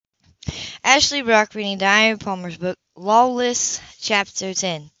Ashley Brock reading Diane Palmer's book, Lawless, Chapter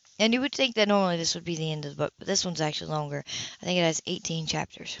 10. And you would think that normally this would be the end of the book, but this one's actually longer. I think it has 18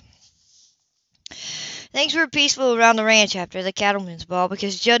 chapters. Things were peaceful around the ranch after the cattlemen's ball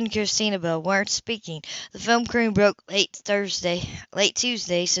because Judd and Christina Bell weren't speaking. The film crew broke late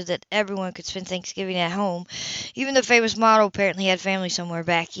Tuesday, so that everyone could spend Thanksgiving at home. Even the famous model apparently had family somewhere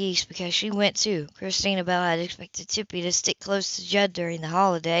back east because she went too. Christina Bell had expected Tippy to stick close to Judd during the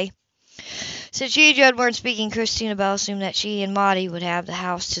holiday. Since she and Judd weren't speaking, Christina Bell assumed that she and Maudie would have the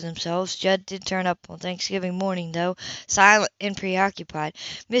house to themselves. Judd did turn up on Thanksgiving morning, though, silent and preoccupied.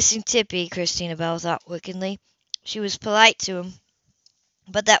 Missing Tippy, Christina Bell thought wickedly. She was polite to him,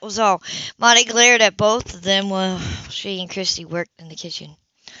 but that was all. Maudie glared at both of them while she and Christy worked in the kitchen.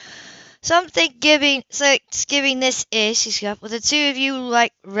 Some Thanksgiving this is, she scoffed, with the two of you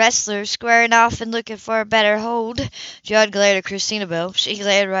like wrestlers squaring off and looking for a better hold. Judd glared at Christina Bell. She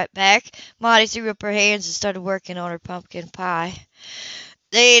glared right back. Maudie threw up her hands and started working on her pumpkin pie.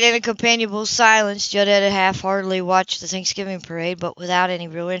 They ate in a companionable silence. Judd had half-heartedly watched the Thanksgiving parade, but without any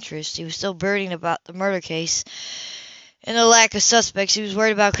real interest. He was still brooding about the murder case and the lack of suspects. He was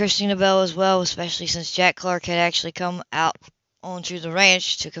worried about Christina Bell as well, especially since Jack Clark had actually come out onto the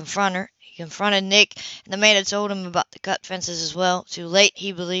ranch to confront her. He confronted Nick, and the man had told him about the cut fences as well. Too late,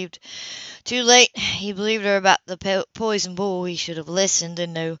 he believed her about the poison bull. He should have listened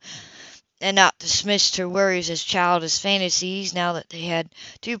and not dismissed her worries as childish fantasies. Now that they had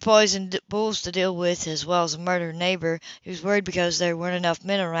two poisoned bulls to deal with, as well as a murdered neighbor, he was worried because there weren't enough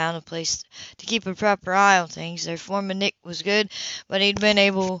men around the place to keep a proper eye on things. Their foreman Nick was good, but he'd been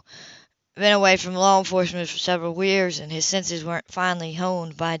away from law enforcement for several years, and his senses weren't finely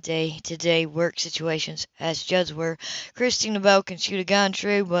honed by day-to-day work situations, as Judd's were. Christina Bell can shoot a gun,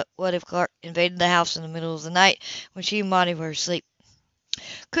 true, but what if Clark invaded the house in the middle of the night when she and Maudie were asleep?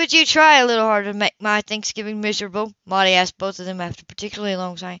 "Could you try a little harder to make my Thanksgiving miserable?" Maudie asked both of them after a particularly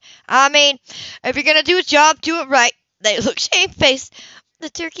long time. "I mean, if you're going to do a job, do it right." They looked shamefaced. "The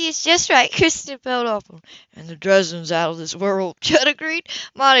turkey is just right," Kristen felt awful. "And the dressing's out of this world," Judd agreed.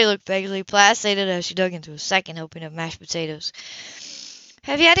 Maudie looked vaguely placid as she dug into a second helping of mashed potatoes.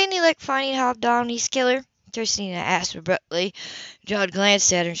 "Have you had any luck finding Hobdonny's killer?" Christina asked abruptly. Judd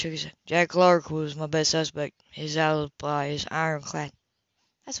glanced at her and shook his head. "Jack Clark was my best suspect. His alibi is ironclad."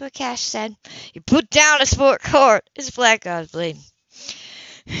 "That's what Cash said." He put down his fork hard, his black eyes bleeding.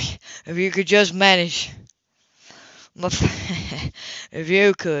 "If you could just manage... if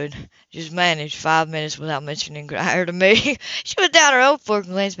you could just manage 5 minutes without mentioning Grier to me." She put down her own fork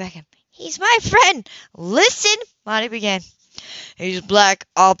and glanced back at him. "He's my friend." "Listen," Maudie began. "He's a black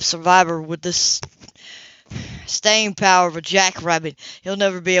ops survivor with the staying power of a jackrabbit. He'll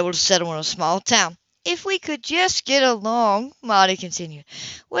never be able to settle in a small town." "If we could just get along," Maudie continued.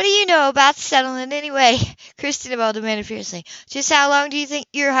 "What do you know about settling anyway?" Christina Bell demanded fiercely. "Just how long do you think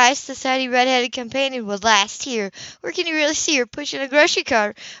your high society red-headed companion would last here? Where can you really see her pushing a grocery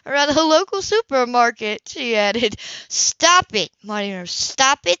cart around the local supermarket?" she added. "Stop it," Maudie interrupted.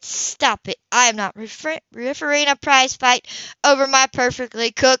 "Stop it, stop it. I am not refereeing a prize fight over my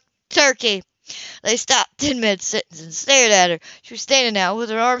perfectly cooked turkey." They stopped in mid-sentence and stared at her. She was standing now, with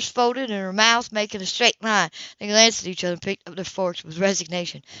her arms folded and her mouth making a straight line. They glanced at each other and picked up their forks with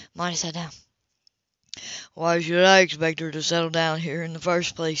resignation. Maudie sat down. "Why should I expect her to settle down here in the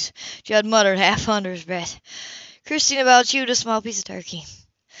first place?" Judd muttered, half under his breath. Christina Bell chewed a small piece of turkey.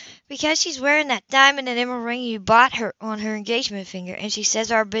 "Because she's wearing that diamond and emerald ring you bought her on her engagement finger, and she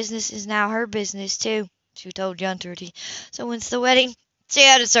says our business is now her business, too," she told John Turkey. "So when's the wedding?" She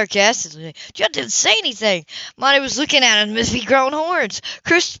added sarcastically. Judd didn't say anything. Maudie was looking at him as if he'd grown horns.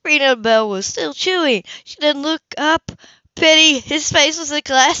 Christina Bell was still chewing. She didn't look up. Pity. His face was a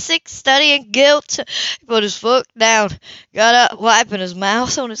classic study in guilt. He put his fork down, got up, wiping his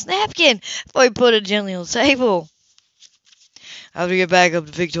mouth on his napkin before he put it gently on the table. "I have to get back up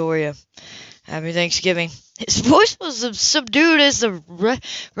to Victoria. Happy Thanksgiving." His voice was as subdued as the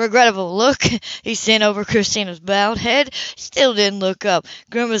regrettable look he sent over Christina's bowed head. She still didn't look up.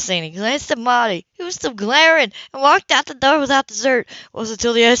 Grimacing, he glanced at Maudie, who was still glaring, and walked out the door without dessert. It wasn't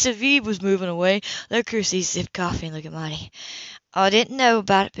until the SUV was moving away that Christy sipped coffee and looked at Maudie. "Oh, I didn't know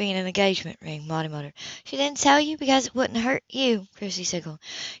about it being an engagement ring," Maudie muttered. "She didn't tell you because it wouldn't hurt you," Christy sickled.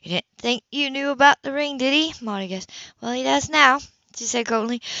 "You didn't think you knew about the ring, did he?" Maudie guessed. "Well, he does now," she said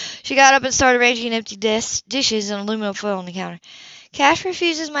coldly. She got up and started arranging empty dishes and aluminum foil on the counter. "Cash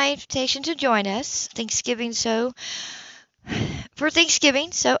refuses my invitation to join us for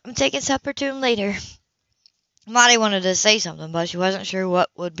Thanksgiving, so I'm taking supper to him later." Maddie wanted to say something, but she wasn't sure what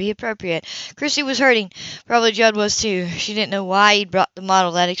would be appropriate. Chrissy was hurting. Probably Judd was too. She didn't know why he'd brought the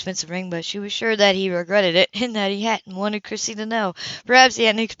model that expensive ring, but she was sure that he regretted it and that he hadn't wanted Chrissy to know. Perhaps he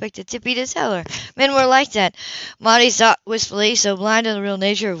hadn't expected Tippy to tell her. Men were like that. Maddie thought wistfully, so blind to the real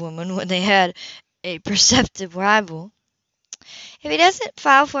nature of women when they had a perceptive rival. If he doesn't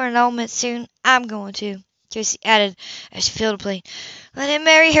file for annulment soon, I'm going to, Tracy added as she filled a plate. Let him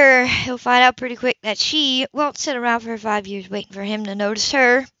marry her. He'll find out pretty quick that she won't sit around for 5 years waiting for him to notice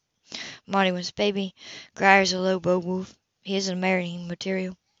her. Monty was a baby. Grier's a low-bow wolf. He isn't marrying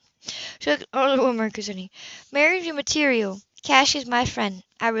material. She looked at the older woman concerning. Marrying material. Cash is my friend.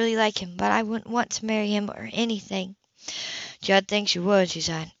 I really like him, but I wouldn't want to marry him or anything. Judd thinks you would, she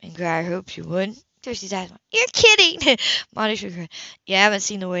sighed, and Grier hopes you would. Darcy's eyes went, You're kidding! Monty shook her head. You haven't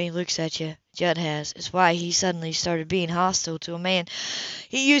seen the way he looks at you. Judd has. It's why he suddenly started being hostile to a man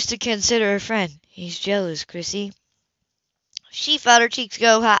he used to consider a friend. He's jealous, Chrissy. She felt her cheeks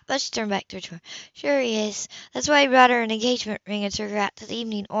go hot, but she turned back to her chore. Sure he is. That's why he brought her an engagement ring and took her out to the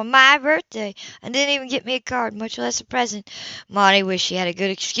evening on my birthday, and didn't even get me a card, much less a present. Monty wished she had a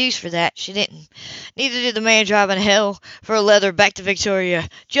good excuse for that. She didn't. Neither did the man driving hell for a leather back to Victoria.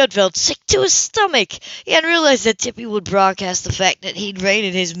 Judd felt sick to his stomach. He hadn't realized that Tippy would broadcast the fact that he'd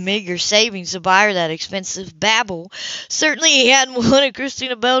raided his meager savings to buy her that expensive babble. Certainly he hadn't wanted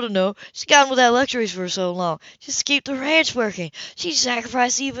Christina Bell to know. She'd gone without luxuries for so long, just to keep the ranch working. She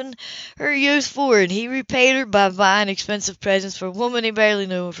sacrificed even her youth for it. He repaid her by buying expensive presents for a woman he barely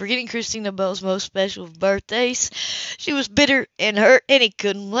knew and forgetting Christina Bell's most special of birthdays. She was bitter and hurt, and he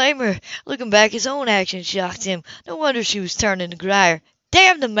couldn't blame her. Looking back, his own actions shocked him. No wonder she was turning to Grier.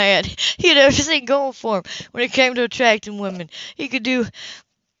 Damn the man! He had everything going for him when it came to attracting women. He could do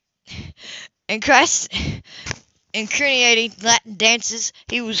incriminating Latin dances.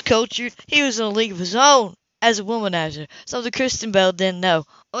 He was cultured. He was in a league of his own as a womanizer, something Kristen Bell didn't know.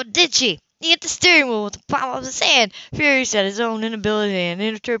 Or did she? He hit the steering wheel with the palm of his hand, furious at his own inability to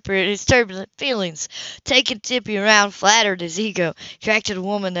interpret his turbulent feelings. Taking Tippy around flattered his ego, attracted a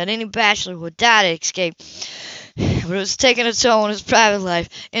woman that any bachelor would die to escape. But it was taking a toll on his private life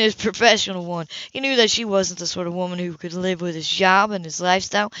and his professional one. He knew that she wasn't the sort of woman who could live with his job and his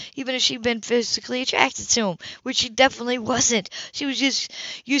lifestyle, even if she'd been physically attracted to him, which she definitely wasn't. She was just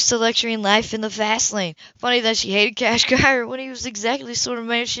used to luxury life in the fast lane. Funny that she hated Cash Grier when he was exactly the sort of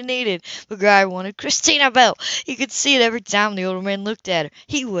man she needed. But Grier wanted Christina Bell. He could see it every time the older man looked at her.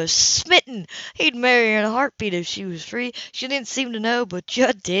 He was smitten. He'd marry her in a heartbeat if she was free. She didn't seem to know, but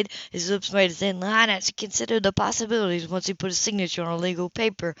Judd did. His lips made a thin line as he considered the possibilities once he put his signature on a legal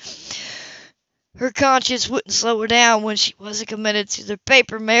paper. Her conscience wouldn't slow her down when she wasn't committed to their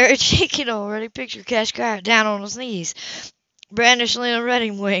paper marriage. He could already picture Cash Grier down on his knees, brandishing a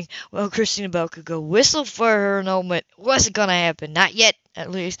wedding ring. Well, Christina Bell could go whistle for her annulment. It wasn't going to happen. Not yet, at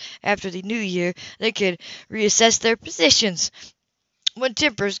least. After the new year, they could reassess their positions. When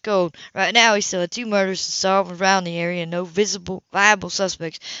tempers cold. Right now, he still had 2 murders to solve around the area and no viable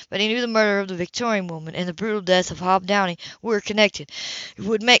suspects, but he knew the murder of the Victorian woman and the brutal death of Hob Downey were connected. It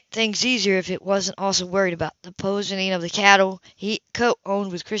would make things easier if it wasn't also worried about the poisoning of the cattle he co-owned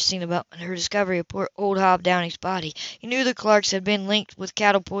with Christine about her discovery of poor old Hob Downey's body. He knew the Clarks had been linked with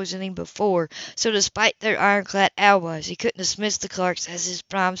cattle poisoning before, so despite their ironclad alibis, he couldn't dismiss the Clarks as his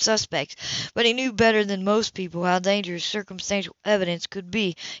prime suspects. But he knew better than most people how dangerous circumstantial evidence could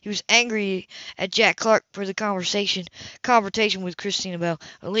be. He was angry at Jack Clark for the confrontation with Christina Bell.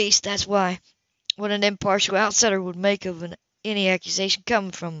 At least that's what an impartial outsider would make of any accusation coming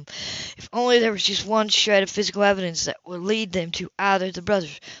from him. If only there was just one shred of physical evidence that would lead them to either of the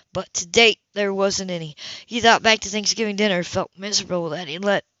brothers. But to date, there wasn't any. He thought back to Thanksgiving dinner and felt miserable that he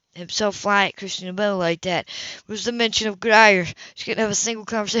let himself fly at Christina Bell like that. It was the mention of Grier. She couldn't have a single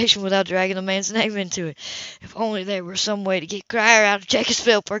conversation without dragging the man's name into it. If only there were some way to get Grier out of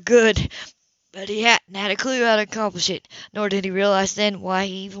Chesterfield for good. But he hadn't had a clue how to accomplish it, nor did he realize then why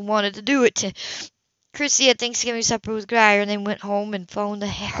he even wanted to do it. Chrissy had Thanksgiving supper with Grier and then went home and phoned the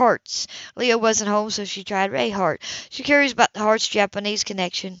Harts. Leo wasn't home, so she tried Ray Hart. She curious about the Harts' Japanese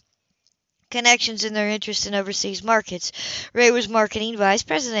connections in their interest in overseas markets. Ray was marketing vice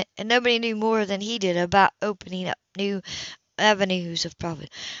president, and nobody knew more than he did about opening up new avenues of profit.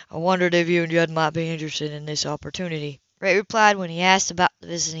 I wondered if you and Judd might be interested in this opportunity. Ray replied when he asked about the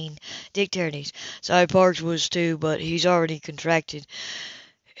visiting dignitaries. Cy Parks was too, but he's already contracted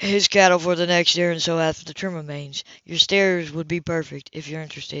his cattle for the next year, and so have the Trimmermains. Your steers would be perfect, if you're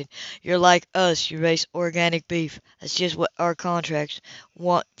interested. You're like us, you raise organic beef. That's just what our contracts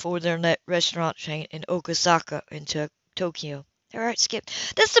want for their restaurant chain in Okasaka in Tokyo. Her heart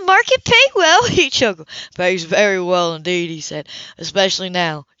skipped. Does the market pay well? He chuckled. Pays very well indeed, he said. Especially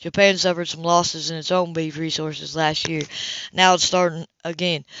now. Japan suffered some losses in its own beef resources last year. Now it's starting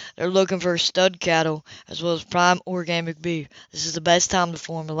again. They're looking for stud cattle as well as prime organic beef. This is the best time to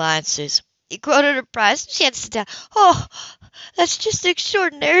form alliances. He quoted her price. She had to sit down. Oh, that's just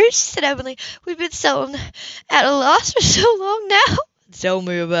extraordinary, said Emily. We've been selling at a loss for so long now. Tell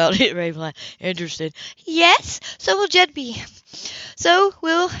me about it, Ray replied. Interested. Yes, so will Judd be. So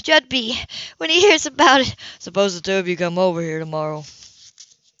will Judd be when he hears about it. Suppose the two of you come over here tomorrow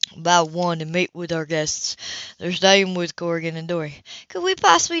about 1 and meet with our guests. They're staying with Corrigan and Dory. Could we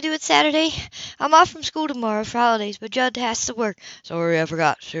possibly do it Saturday? I'm off from school tomorrow for holidays, but Judd has to work. Sorry, I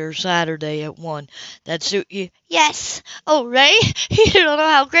forgot. Sure, Saturday at 1. That suit you? Yes. Oh, Ray, you don't know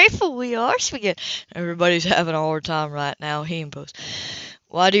how grateful we are. Everybody's having a hard time right now, he imposed.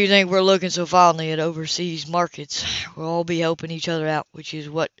 Why do you think we're looking so fondly at overseas markets? We'll all be helping each other out, which is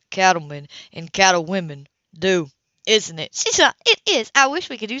what cattlemen and cattlewomen do. Isn't it? She's not. It is. I wish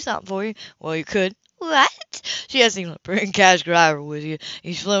we could do something for you. Well, you could. What? She has to bring Cash Driver with you.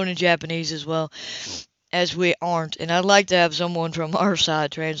 He's fluent in Japanese as well as we aren't, and I'd like to have someone from our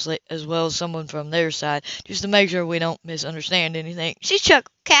side translate as well as someone from their side, just to make sure we don't misunderstand anything. She chuckled.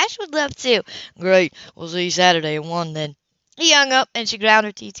 Cash would love to. Great. We'll see you Saturday at 1 then. He hung up, and she ground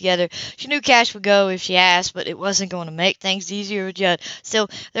her teeth together. She knew Cash would go if she asked, but it wasn't going to make things easier with Judd. Still,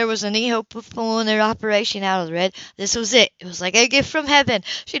 there was any hope of pulling their operation out of the red. This was it. It was like a gift from heaven.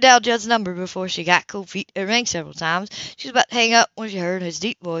 She dialed Judd's number before she got cold feet. It rang several times. She was about to hang up when she heard his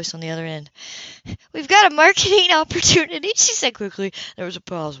deep voice on the other end. We've got a marketing opportunity, she said quickly. There was a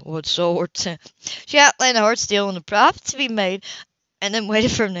pause. What sort? She outlined the hard steel and the profits to be made, and then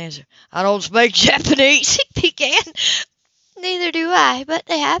waited for an answer. I don't speak Japanese, he began. Neither do I, but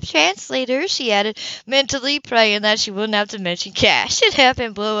they have translators, she added, mentally praying that she wouldn't have to mention Cash. It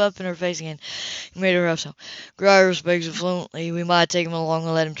happened blow up in her face again. He made her up some. Grier speaks it fluently. We might take him along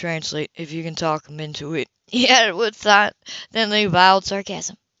and let him translate, if you can talk him into it. He added with thought, then they vowed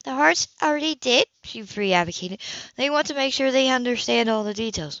sarcasm. The Hearts already did, she pre-advocated. They want to make sure they understand all the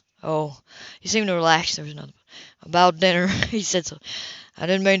details. Oh, he seemed to relax. There was another. About dinner, he said so. I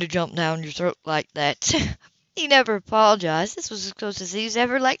didn't mean to jump down your throat like that. He never apologized. This was as close as he was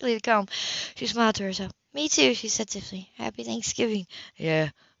ever likely to come. She smiled to herself. Me too, she said stiffly. Happy Thanksgiving. Yeah,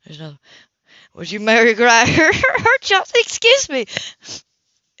 there's nothing. Would you marry Grier? Her jump, excuse me.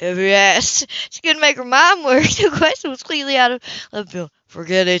 If you asked, she couldn't make her mind work. The question was clearly out of left field.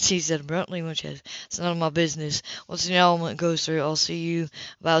 Forget it, she said abruptly when she asked. It's none of my business. Once the element goes through, I'll see you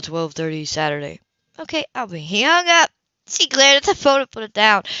about 12:30 Saturday. Okay, I'll be. He hung up. She glared at the phone and put it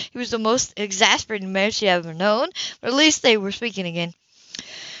down. He was the most exasperating man she had ever known, but at least they were speaking again.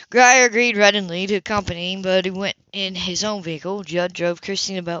 Grier agreed readily to accompany him, but he went in his own vehicle. Judd drove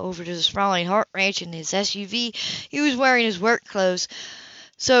Christina over to the sprawling Hart Ranch in his SUV. He was wearing his work clothes,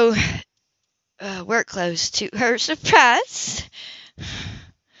 to her surprise.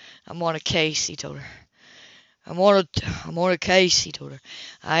 I'm on a case, he told her. I'm on a case, he told her.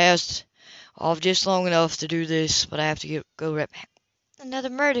 I asked off just long enough to do this, but I have to go right back. Another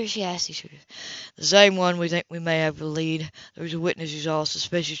murder, she asked. He shook. The same one. We think we may have a lead. There was a witness who saw a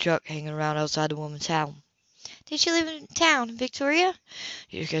suspicious truck hanging around outside the woman's house. Did she live in town, in Victoria?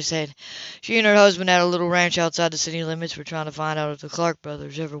 Yuka said. She and her husband had a little ranch outside the city limits. We're trying to find out if the Clark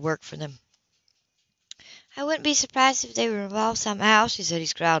brothers ever worked for them. I wouldn't be surprised if they were involved somehow, she said. He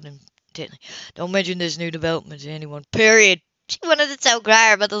scowled intently. Don't mention this new development to anyone. Period. She wanted to tell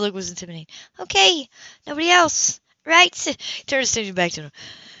Grier, but the look was intimidating. Okay, nobody else. Right? He turned his attention back to her.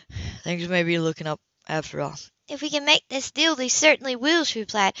 Things may be looking up after all. If we can make this deal, they certainly will, she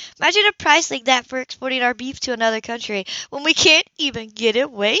replied. Imagine a price like that for exporting our beef to another country when we can't even get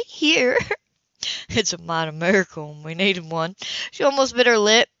it way here. It's a mighty miracle, and we need one. She almost bit her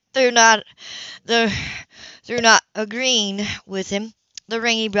lip. They're not agreeing with him. The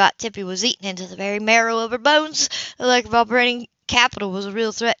ring he brought Tippy was eaten into the very marrow of her bones. The lack of operating capital was a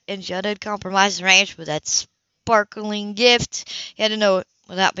real threat, and Judd had compromised the ranch with that sparkling gift. He had to know it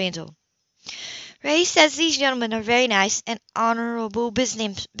without being told. Ray says these gentlemen are very nice and honorable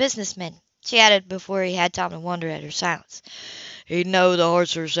businessmen, she added before he had time to wonder at her silence. He'd know the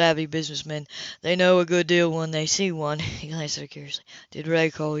Hearts are savvy businessmen. They know a good deal when they see one. He glanced at her curiously. Did Ray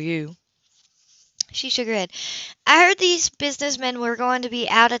call you? She shook her head. I heard these businessmen were going to be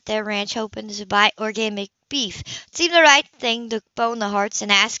out at their ranch hoping to buy organic beef. It seemed the right thing to phone the Hearts and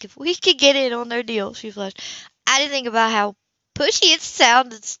ask if we could get in on their deal, she flushed. I didn't think about how pushy it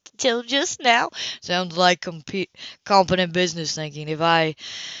sounded till just now. Sounds like competent business thinking. If I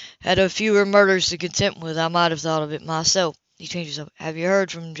had a fewer murders to contend with, I might have thought of it myself. He changes up. Have you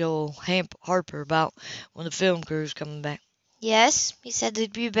heard from Joel Harper about when the film crew's coming back? Yes, he said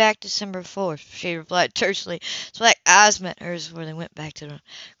they'd be back December 4th, she replied tersely. His black eyes met hers where they went back to the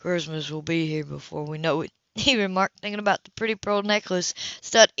Christmas will be here before we know it, he remarked, thinking about the pretty pearl necklace,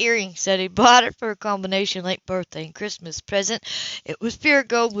 stud earring, said he bought it for a combination late birthday and Christmas present. It was pure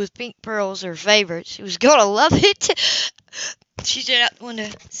gold with pink pearls, her favorite. She was gonna love it. She stared out the window.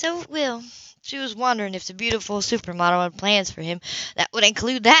 So it will. She was wondering if the beautiful supermodel had plans for him that would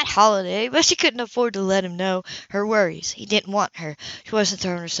include that holiday, but she couldn't afford to let him know her worries. He didn't want her. She wasn't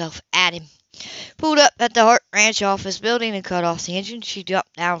throwing herself at him. Pulled up at the Hart Ranch office building and cut off the engine. She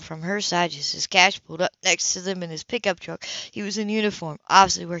jumped down from her side just as Cash pulled up next to them in his pickup truck. He was in uniform,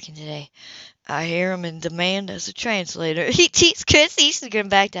 obviously working today. I hear him in demand as a translator. He teased Chris Eastergren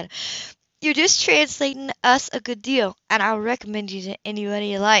back at him. You're just translating us a good deal, and I'll recommend you to anybody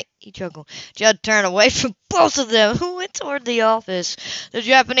you like, he chuckled. Judd turned away from both of them, who went toward the office. The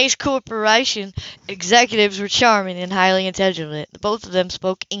Japanese corporation executives were charming and highly intelligent. Both of them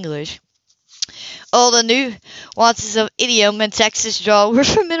spoke English. All the nuances of idiom and Texas drawl were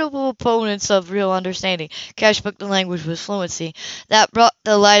formidable opponents of real understanding. Cash spoke the language with fluency. That brought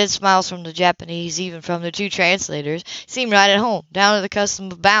delighted smiles from the Japanese, even from the two translators. He seemed right at home, down to the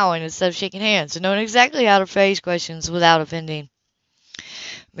custom of bowing instead of shaking hands, and knowing exactly how to phrase questions without offending.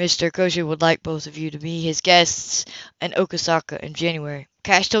 Mr. Kosher would like both of you to be his guests in Okasaka in January.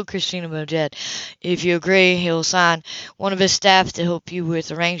 Cash told Christina Mojet, if you agree, he'll assign one of his staff to help you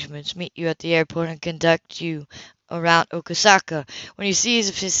with arrangements, meet you at the airport, and conduct you around Okasaka. When you see his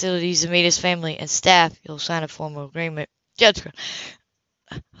facilities and meet his family and staff, you'll sign a formal agreement. Jessica,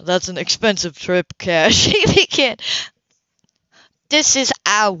 that's an expensive trip, Cash. He began. This is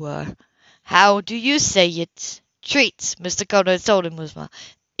how do you say it? Treats, Mr. Kono told him with a smile.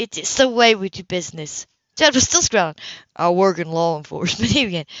 It is the way we do business. Judd was still scowling. I work in law enforcement. He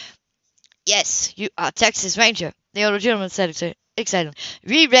began. Yes, you are Texas Ranger, the older gentleman said excitedly.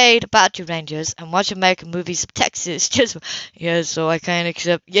 We read about your Rangers and watch American movies of Texas. Just, yes, so I can't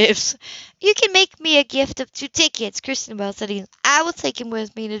accept gifts. You can make me a gift of 2 tickets, Christina Bell said. I will take him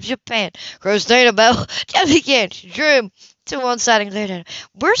with me to Japan. Christina Bell, Jeff began. She drew him to one side and glared at him.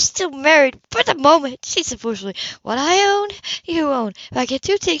 We're still married for the moment, she said forcefully. What I own, you own. If I get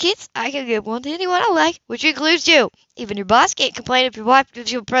 2 tickets, I can give one to anyone I like, which includes you. Even your boss can't complain if your wife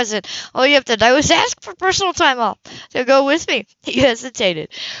gives you a present. All you have to do is ask for personal time off. So go with me. He hesitated.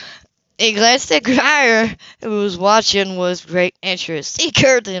 He glanced at Grier, who was watching with great interest. He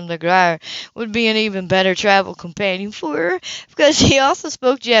assured him that Grier would be an even better travel companion for her, because he also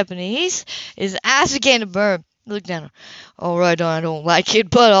spoke Japanese. His eyes began to burn. He looked down. All right, I don't like it,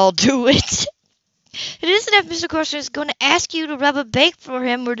 but I'll do it. It isn't if Mr. Corson is going to ask you to rub a bake for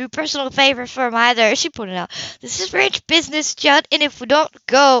him or do personal favors for him either, she pointed out. This is ranch business, Judd, and if we don't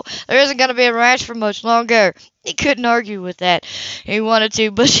go, there isn't going to be a ranch for much longer. He couldn't argue with that. He wanted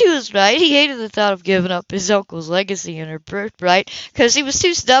to, but she was right. He hated the thought of giving up his uncle's legacy and her birthright, because he was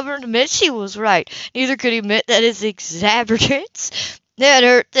too stubborn to admit she was right. Neither could he admit that his extravagance had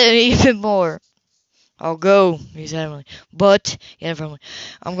hurt them even more. I'll go, he said, but, I'm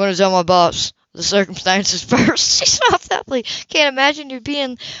going to tell my boss the circumstances first. She smiled thoughtfully. Can't imagine you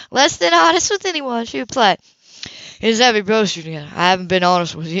being less than honest with anyone, she replied. His heavy brows drew together. I haven't been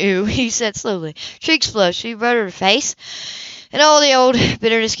honest with you, he said slowly. Cheeks flushed. She averted her face, and all the old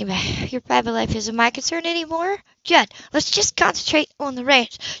bitterness came back. Your private life isn't my concern anymore. Judd, let's just concentrate on the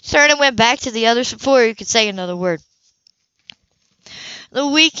ranch. She turned and went back to the others before he could say another word. The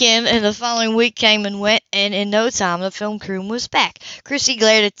weekend and the following week came and went, and in no time the film crew was back. Chrissy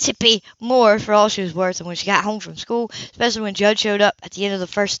glared at Tippy more for all she was worth, and when she got home from school, especially when Judd showed up at the end of the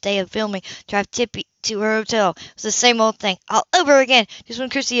first day of filming to drive Tippy to her hotel, it was the same old thing, all over again, just when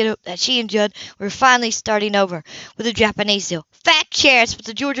Chrissy had hoped that she and Judd were finally starting over with a Japanese deal. Fat chance with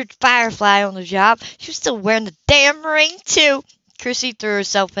the Georgia Firefly on the job. She was still wearing the damn ring, too. Chrissy threw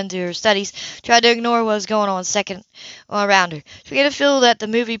herself into her studies, tried to ignore what was going on around her. She began to feel that the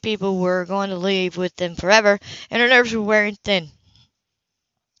movie people were going to leave with them forever, and her nerves were wearing thin.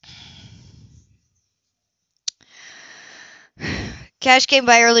 Cash came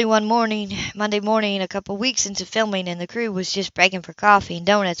by early Monday morning, a couple weeks into filming, and the crew was just breaking for coffee and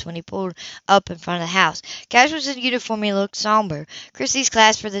donuts when he pulled up in front of the house. Cash was in uniform and looked somber. Chrissy's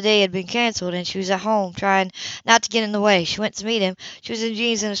class for the day had been canceled, and she was at home, trying not to get in the way. She went to meet him. She was in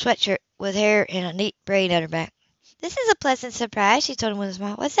jeans and a sweatshirt, with hair in a neat braid at her back. This is a pleasant surprise, she told him with a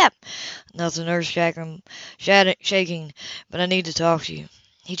smile. What's up? Nothing earth-shaking, but I need to talk to you.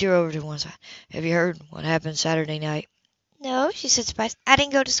 He drew over to one side. Have you heard what happened Saturday night? No, she said, surprised. I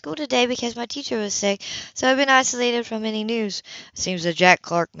didn't go to school today because my teacher was sick, so I've been isolated from any news. It seems that Jack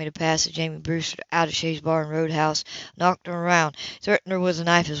Clark made a pass at Jamie Brewster out of Shays Bar and Roadhouse, knocked her around, threatened her with a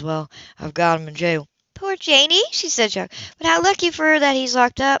knife as well. I've got him in jail. Poor Janie, she said, shocked. But how lucky for her that he's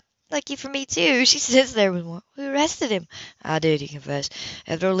locked up. Lucky for me, too. She sits there with more. Who arrested him? I did, he confessed.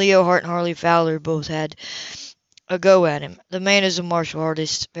 After Leo Hart and Harley Fowler both had a go at him. The man is a martial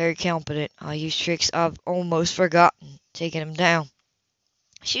artist, very competent. I use tricks I've almost forgotten, taking him down.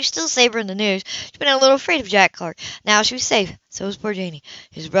 She was still savoring the news. She'd been a little afraid of Jack Clark. Now she was safe. So was poor Janie.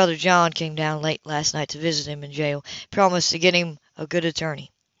 His brother John came down late last night to visit him in jail. He promised to get him a good attorney.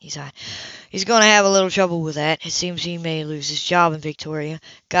 He sighed. He's going to have a little trouble with that. It seems he may lose his job in Victoria.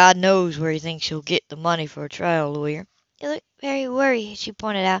 God knows where he thinks he'll get the money for a trial lawyer. You look very worried, she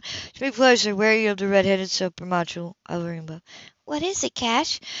pointed out. She moved closer, wary of the red-headed supermacho hovering above. What is it,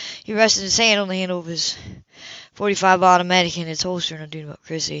 Cash? He rested his hand on the handle of his .45 automatic in its holster and undoing about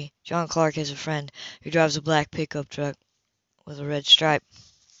Chrissy. John Clark has a friend who drives a black pickup truck with a red stripe.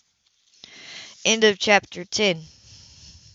 End of chapter 10.